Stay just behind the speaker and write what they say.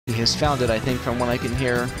He has found it, I think, from what I can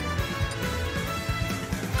hear.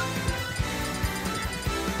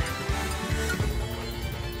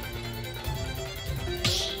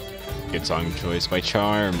 Good song choice by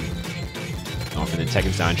Charm. Going for the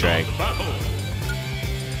Tekken soundtrack.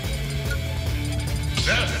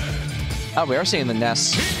 Oh, we are seeing the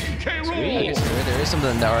Nest. Sweet. There is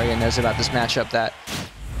something that Aryeh knows about this matchup that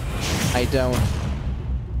I don't.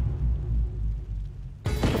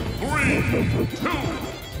 3, 2,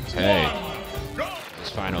 Hey. This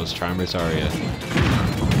finals, Charm vs. Aryeh.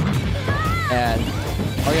 And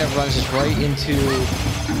Aryeh runs just right into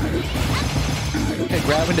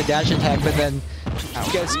grabbing the dash attack, but then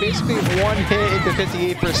gets basically one hit into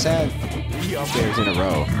 58%. 3 up airs in a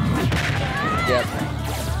row. Yep.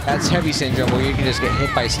 That's heavy syndrome where you can just get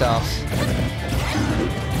hit by stuff.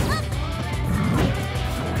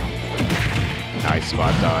 Nice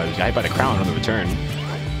spot dodge. Got hit by the crown on the return.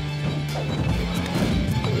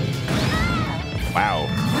 Wow.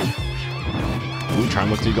 Ooh, Charm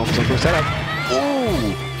looks to be going for some sort of setup.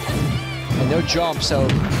 Ooh! And no jump, so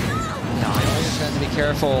no, I just have to be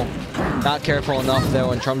careful. Not careful enough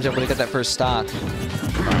though, and Charm's able to get that first stock.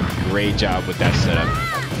 Great job with that setup.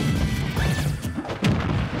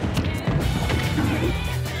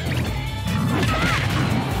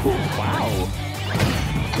 Wow.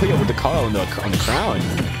 Look at with the call on the crown.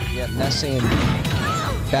 Yeah, Ness saying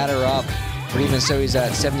batter up, but even so he's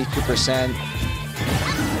at 72%.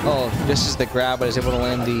 Oh, this is the grab, but is able to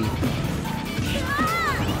land the.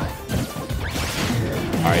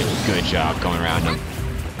 All right, good job going around him.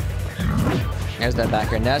 There's that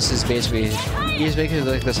backer. Ness is basically, he's basically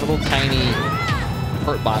like this little tiny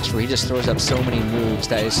hurt box where he just throws up so many moves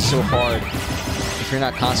that is so hard. If you're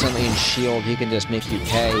not constantly in shield, he can just make you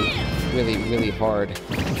pay really, really hard.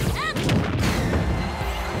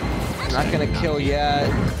 Not gonna kill yet,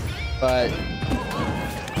 but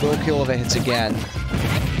will kill if it hits again.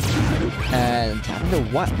 And I don't know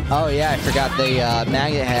what. Oh yeah, I forgot the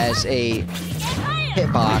Magnet has a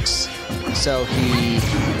hitbox, so he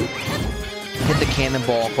hit the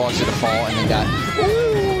cannonball, caused it to fall, and then got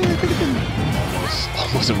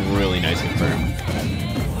almost a really nice confirm.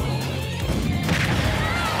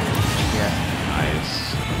 Yeah,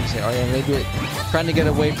 Nice. say, oh yeah, maybe trying to get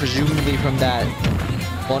away presumably from that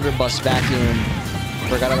blunderbuss vacuum.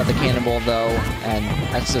 Forgot about the cannonball though, and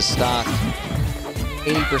that's the stock.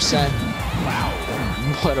 80%. Wow.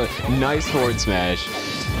 What a nice forward smash.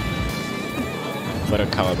 What a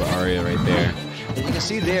color by Aryeh right there. And you can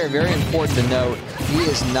see there, very important to note, he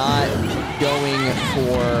is not going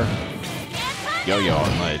for Yo-yo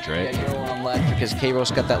on ledge, right? yo on ledge because K-Ro's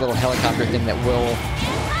got that little helicopter thing that will,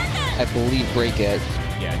 I believe, break it.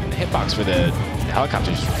 Yeah, and the hitbox for the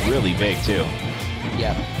helicopter is really big too.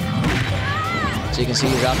 Yeah. So you can see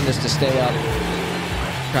he's opting this to stay up,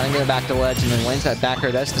 trying to get back to ledge, and then lands that back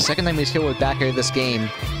air. That's the second time he's killed with back air this game,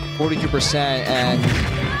 42%, and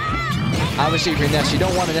obviously, if you're Ness, you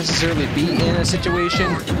don't want to necessarily be in a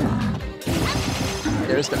situation.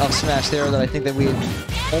 There's the up smash there that I think that we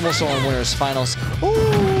almost saw in Winners Finals. Ooh!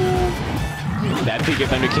 That peak if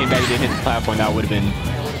Thunder came back and didn't hit the platform, that would have been...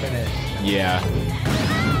 Yeah.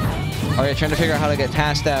 All right, trying to figure out how to get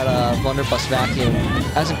past that blunderbuss vacuum.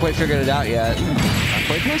 Hasn't quite figured it out yet.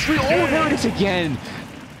 But nicely, oh, there it is again!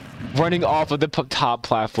 Running off of the top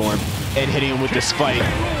platform and hitting him with the spike.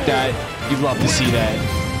 That, you'd love to see that.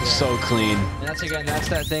 So clean. And that's again, that's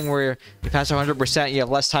that thing where you pass 100%, you have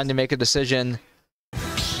less time to make a decision,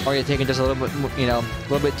 or you're taking just a little bit, you know, a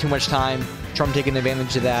little bit too much time. Trump taking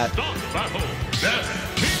advantage of that.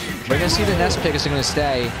 We're gonna see the Nest pick is gonna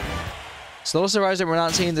stay. It's a little surprised that we're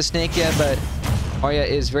not seeing the Snake yet, but Aryeh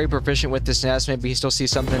is very proficient with this Nest. Maybe he still sees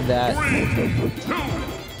something that 3, 2,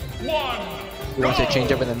 1, he wants to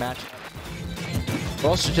change up in the match. But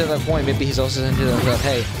also to that point, maybe he's also into the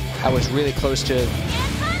hey, I was really close to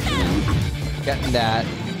getting that.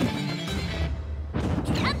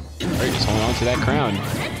 Alright, just holding on to that crown.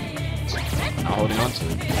 Not holding on to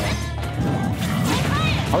it.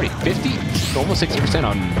 Already 50? Almost 60%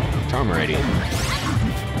 on Charm already.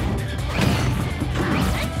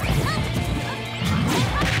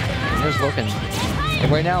 Here's looking.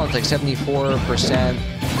 And right now it's like 74%,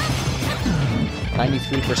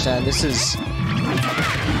 93%. This is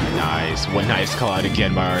Nice. One nice call out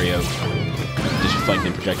again by Aryeh. Just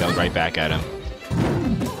reflecting projectiles right back at him.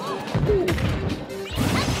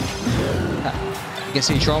 You can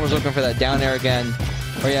see Charm was looking for that down air again.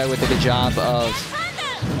 Aryeh with a good job of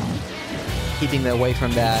keeping away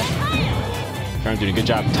from that. Charm doing a good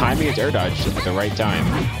job timing its air dodge just at the right time.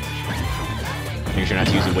 Making sure not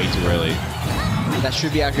to use it way too early. That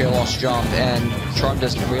should be actually a lost jump, and Charm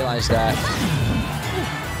doesn't realize that.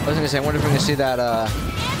 I was gonna say, I wonder if we're gonna see that,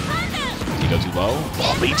 Did he go too low?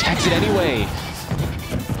 Oh, but he tags it anyway.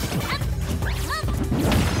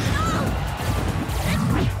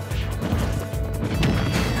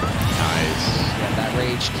 Nice. Yeah, that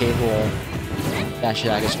rage cable dash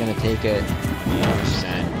attack is gonna take it.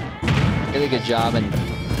 100%. Really good job, and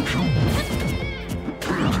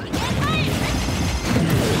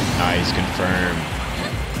Nice, confirm.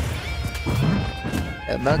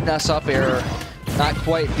 that's up air. Not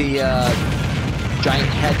quite the giant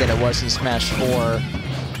head that it was in Smash 4,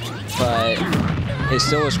 but it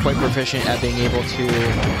still was quite proficient at being able to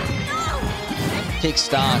take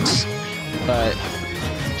stocks. But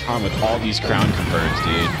Tom with all these crown confirms,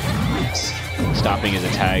 dude. Stopping his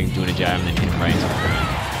attack, doing a jab, and then hitting right into the crown.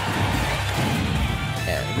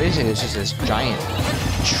 yeah, basically it's just this giant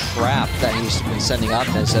trap that he's been sending up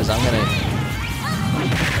that says, I'm gonna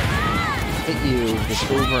hit you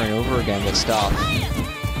just over and over again with stuff.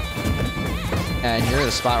 And you're in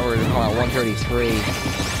a spot where we're calling 133.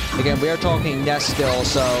 Again, we are talking nest still,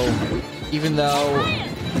 so even though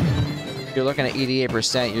you're looking at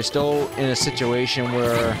 88%, you're still in a situation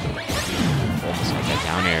where Almost like that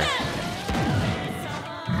down air.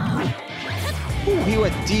 ooh, he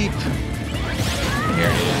went deep. Here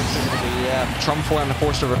it is. Yeah, Trump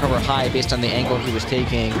forced to recover high based on the angle he was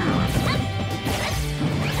taking.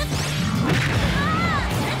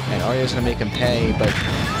 And Aryeh's gonna make him pay, but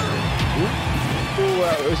ooh,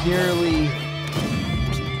 it was nearly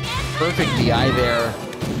perfect DI there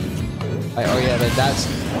by Aryeh, but that's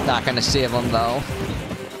not gonna save him though.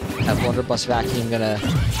 That blunderbuss vacuum gonna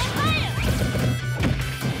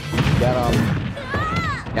get him.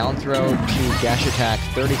 Down throw to dash attack,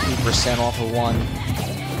 33% off of one.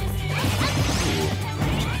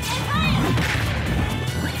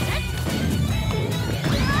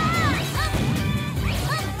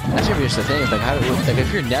 That's gonna be just the thing. Like, like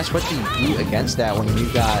if you're Ness, what do you do against that when you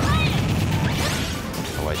got?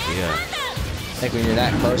 No idea. Like when you're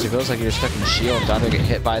that close, it feels like you're stuck in shield. To either get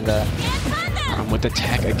hit by the. I'm with the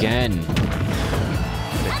tech again.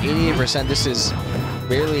 88%. This is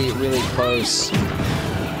really, really close.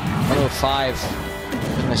 105.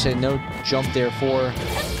 I say no jump there for.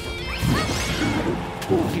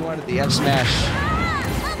 Ooh, he wanted the F smash.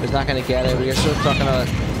 Was not gonna get it. We are still talking about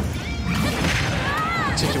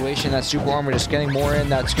situation that super armor just getting more in.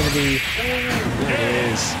 That's gonna be. There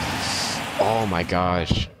it is. Oh my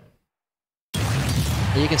gosh.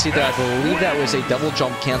 You can see that I believe that was a double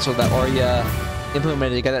jump cancel that Aryeh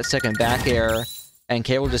implemented to get that second back air, and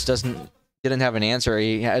Cable just didn't have an answer.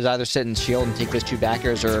 He has either sit in shield and take those two back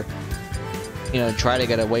airs, or try to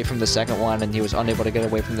get away from the second one, and he was unable to get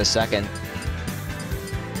away from the second.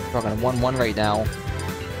 We're talking 1-1 right now.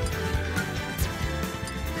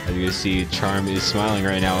 As you can see, Charm is smiling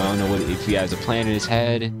right now. I don't know if he has a plan in his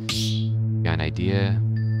head. Got an idea.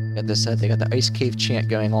 Got this set. They got the Ice Cave chant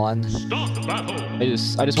going on. Start the battle.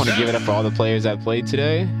 I just want to give it up for all the players that played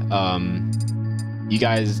today. You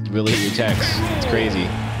guys really hit your techs. It's crazy.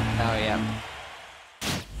 Oh yeah.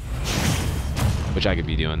 Wish I could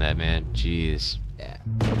be doing that, man. Jeez. Yeah.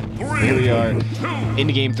 Here we are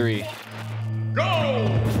into game 3. Go!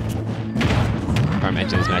 Charm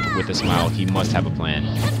enters this match with a smile. He must have a plan.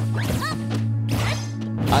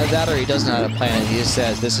 Either that or he doesn't have a plan. He just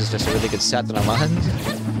says, this is just a really good set that I'm on.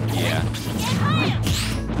 Yeah.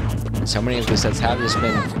 So many of the sets have just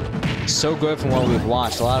been so good from what we've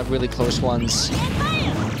watched. A lot of really close ones.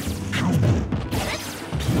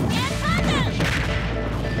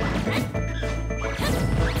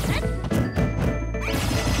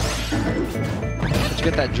 Let's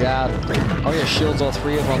get that jab. Oh yeah, shields all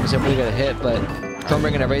three of them. He's able to get a hit, but Trump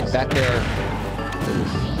bringing it right back there.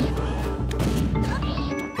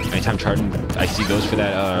 Anytime Charden, I see goes for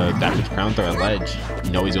that backwards crown throw at ledge,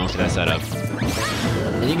 you know he's going for that setup.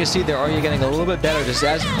 And you can see there, Aryeh getting a little bit better just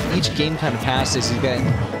as each game kind of passes. He's getting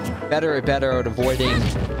better and better at avoiding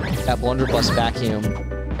that blunderbuss vacuum.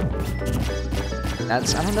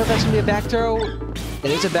 That's, I don't know if that's gonna be a back throw.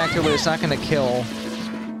 It is a back throw, but it's not gonna kill.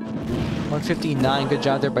 159, good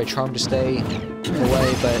job there by Charm to stay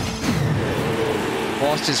away, but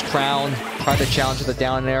lost his crown. Tried to challenge with a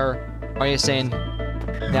down air. Aryeh saying,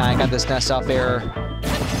 nah, I got this nest up air.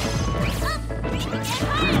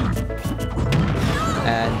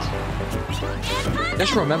 And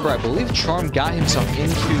just remember, I believe Charm got himself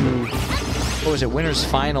into, what was it, Winners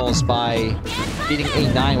Finals by beating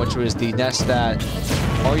A9, which was the nest that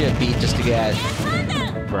Aryeh beat just to get.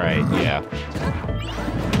 Right, yeah.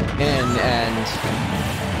 And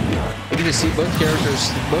you can see both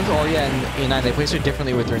characters, both Aryeh and A9, they play so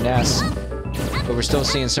differently with their nests. But we're still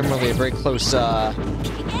seeing similarly a very close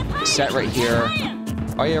set right here.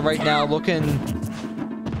 Aryeh right now looking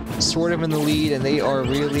sort of in the lead, and they are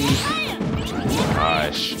really...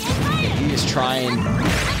 Gosh. He is trying.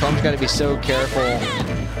 Charm's got to be so careful.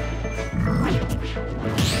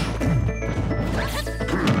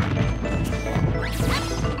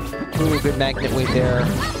 Ooh, good magnet weight there.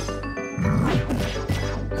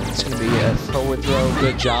 It's going to be a forward throw.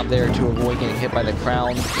 Good job there to avoid getting hit by the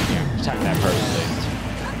crown. Yeah, time that perfectly.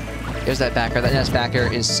 There's that back air. That Nest back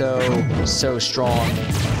air is so strong.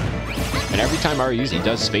 And every time Aryeh uses it, he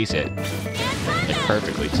does space it. Like,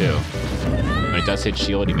 perfectly, too. When it does hit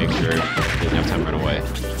shield, he makes sure he doesn't have time to run away.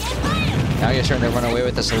 Now you're starting to run away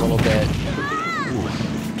with this a little bit.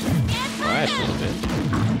 Flash a little bit.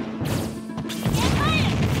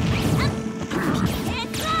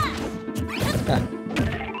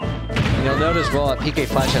 You'll notice, well, PK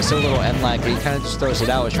Flash has so little end lag, but he kind of just throws it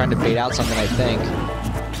out. He's trying to bait out something, I think.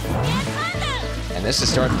 And this is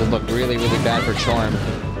starting to look really, really bad for Charm.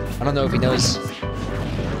 I don't know if he knows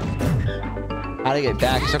how to get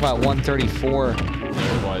back. He's talking about 134. There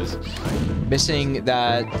it was. Missing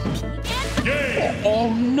that.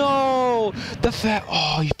 Oh no! The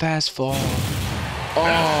he fast fall.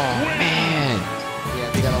 Oh man.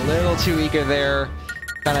 Yeah, they got a little too eager there.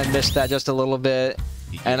 Kind of missed that just a little bit.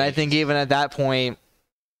 And I think even at that point,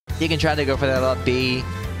 you can try to go for that up B.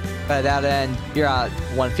 But at that end, you're at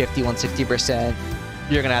 150, 160%.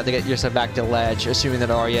 You're going to have to get yourself back to ledge, assuming that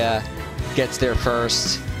Aryeh gets there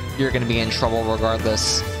first. You're going to be in trouble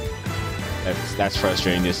regardless. That's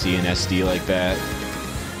frustrating to see an SD like that.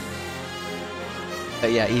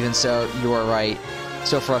 But yeah, even so, you are right.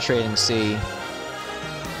 So frustrating to see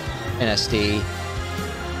an SD,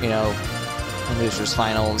 you know, in losers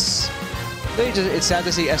finals. It's sad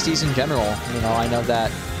to see SDs in general. You know, I know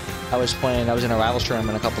that I was in a Rivals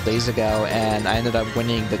tournament a couple days ago, and I ended up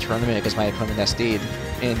winning the tournament because my opponent SD'd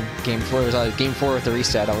in Game 4. It was Game 4 with the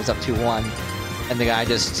reset. I was up 2-1, and the guy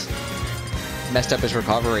just messed up his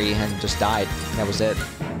recovery and just died. And that was it.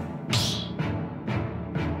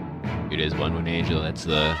 It is 1-1 Angel. That's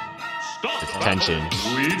the tension.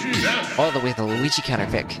 All the way the Luigi counter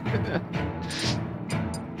pick.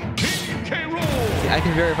 I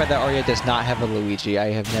can verify that Aryeh does not have a Luigi.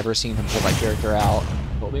 I have never seen him pull that character out.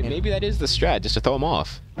 Well, maybe that is the strat, just to throw him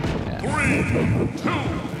off. Yeah. 3,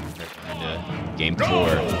 2, Game 4.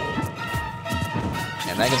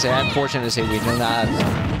 And I can say, I'm fortunate to say we do not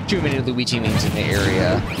have too many Luigi memes in the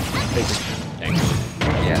area. They just... Thankfully.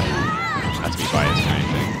 Yeah. Not to be biased or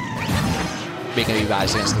anything. Making to be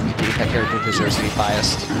biased against Luigi. That character deserves to be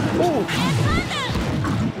biased. Ooh.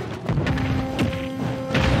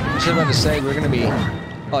 I was about to say, we're going to be...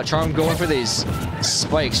 Charm going for these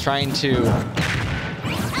spikes, trying to...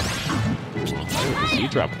 You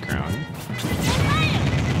drop the crown.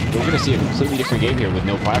 We're going to see a completely different game here with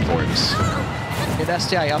no platforms. Get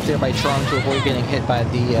STI up there by Charm to avoid getting hit by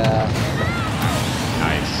the...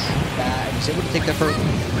 Nice. He's able to take the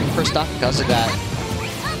first stop because of that.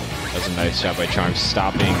 That was a nice shot by Charm,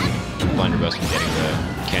 stopping Blunderbuss from getting the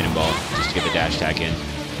cannonball just to get the dash attack in.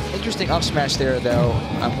 Interesting up smash there, though.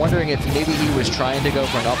 I'm wondering if maybe he was trying to go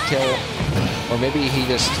for an up tilt, or maybe he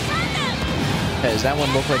just... Because that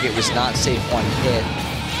one looked like it was not safe on hit.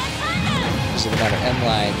 Just a matter of end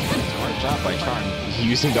lag. Smart job by Charm.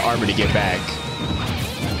 Using the armor to get back.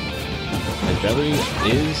 His belly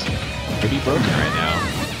is pretty broken right now.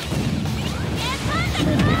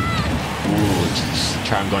 Ooh,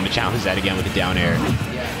 Charm going to challenge that again with a down air.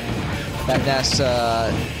 Yeah. That's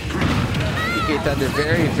PK Thunder,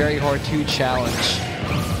 very, very hard to challenge.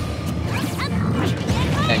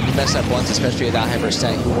 And you mess up once, especially at that high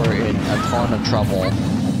percent, you are in a ton of trouble.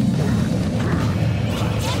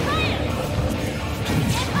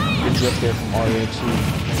 Good drift there from Aryeh too.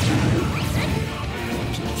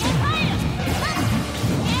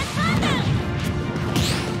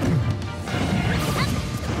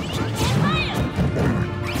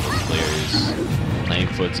 Players playing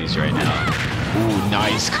footsies right now. Ooh,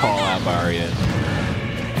 nice call out by Aryeh.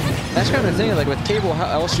 That's kind of the thing, like with cable, how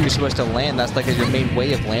else are you supposed to land? That's like your main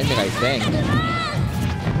way of landing, I think.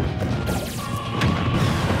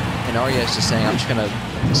 And Aryeh is just saying, I'm just gonna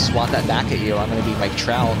swat that back at you. I'm gonna be Mike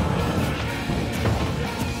Trout.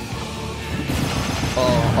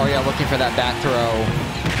 Oh, Aryeh looking for that back throw.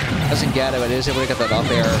 Doesn't get it, but is able to get that up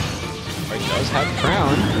air. Right, does have the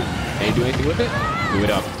crown. Can he do anything with it? Move it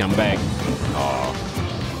up, come back. Oh.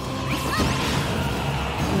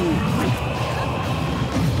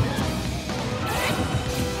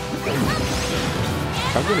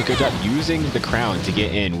 I'm doing a good job using the crown to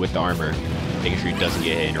get in with the armor, making sure he doesn't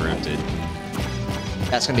get interrupted.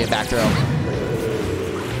 That's gonna be a back throw.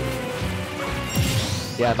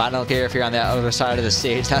 Yeah, but I don't care if you're on that other side of the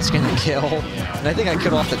stage. That's gonna kill. And I think I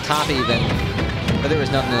killed off the top even. But there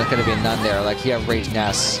was nothing that could have been done there. Like, you have Rage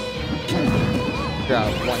Ness. You're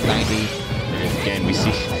out 190. Again, we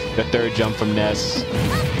see the third jump from Ness.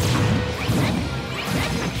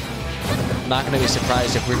 I'm not going to be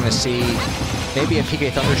surprised if we're going to see maybe a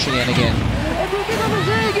PK Thunder shenanigan. A PK Thunder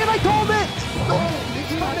shenanigan, I called it! Oh,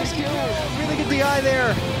 really good DI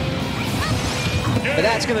there. But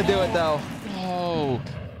that's going to do it, though. Oh.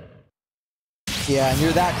 Yeah, and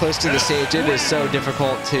you're that close to the stage. It is so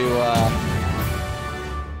difficult to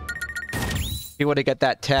be able to get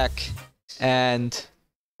that tech. And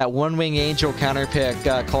that one-wing angel counter pick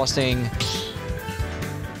costing...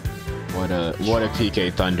 What a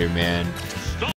PK Thunder, man.